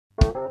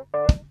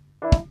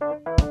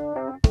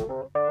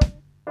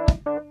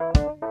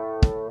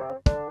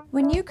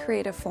When you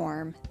create a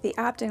form, the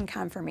opt-in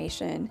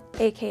confirmation,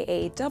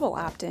 aka double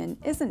opt-in,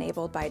 is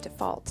enabled by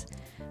default.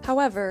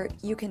 However,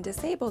 you can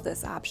disable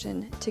this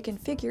option to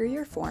configure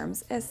your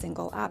forms as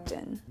single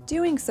opt-in.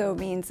 Doing so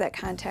means that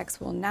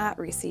contacts will not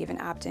receive an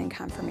opt-in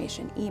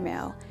confirmation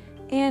email,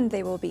 and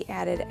they will be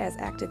added as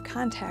active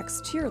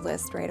contacts to your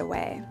list right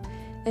away.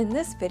 In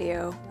this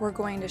video, we're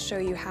going to show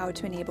you how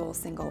to enable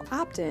single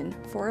opt-in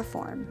for a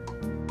form.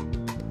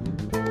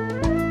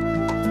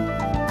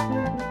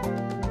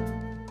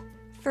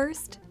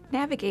 First,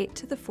 navigate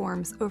to the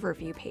Forms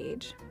Overview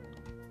page.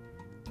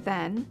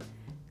 Then,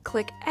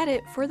 click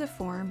Edit for the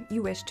form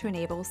you wish to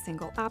enable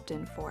single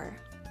opt-in for.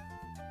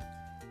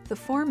 The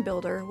Form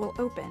Builder will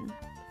open.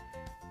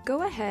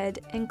 Go ahead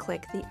and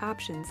click the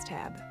Options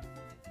tab.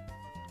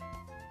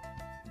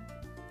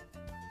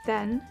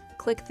 Then,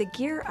 click the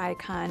gear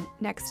icon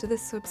next to the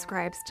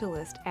Subscribes to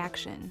List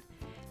action.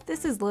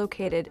 This is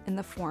located in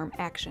the Form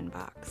Action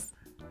box.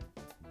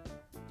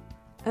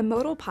 A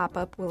modal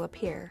pop-up will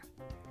appear.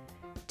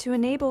 To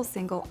enable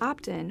single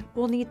opt-in,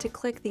 we'll need to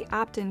click the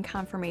opt-in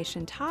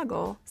confirmation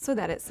toggle so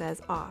that it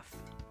says off.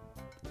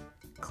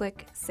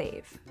 Click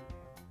Save.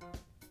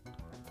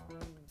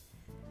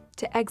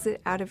 To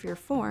exit out of your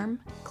form,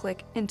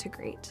 click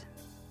Integrate.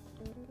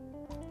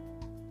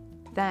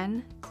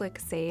 Then click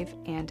Save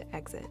and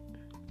Exit.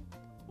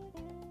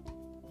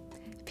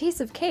 Piece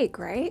of cake,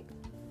 right?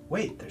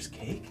 Wait, there's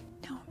cake?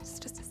 No, it's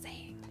just a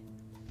saying.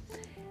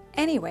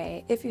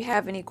 Anyway, if you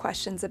have any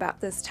questions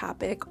about this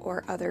topic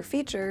or other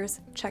features,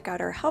 check out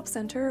our Help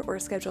Center or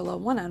schedule a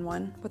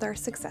one-on-one with our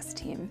success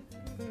team.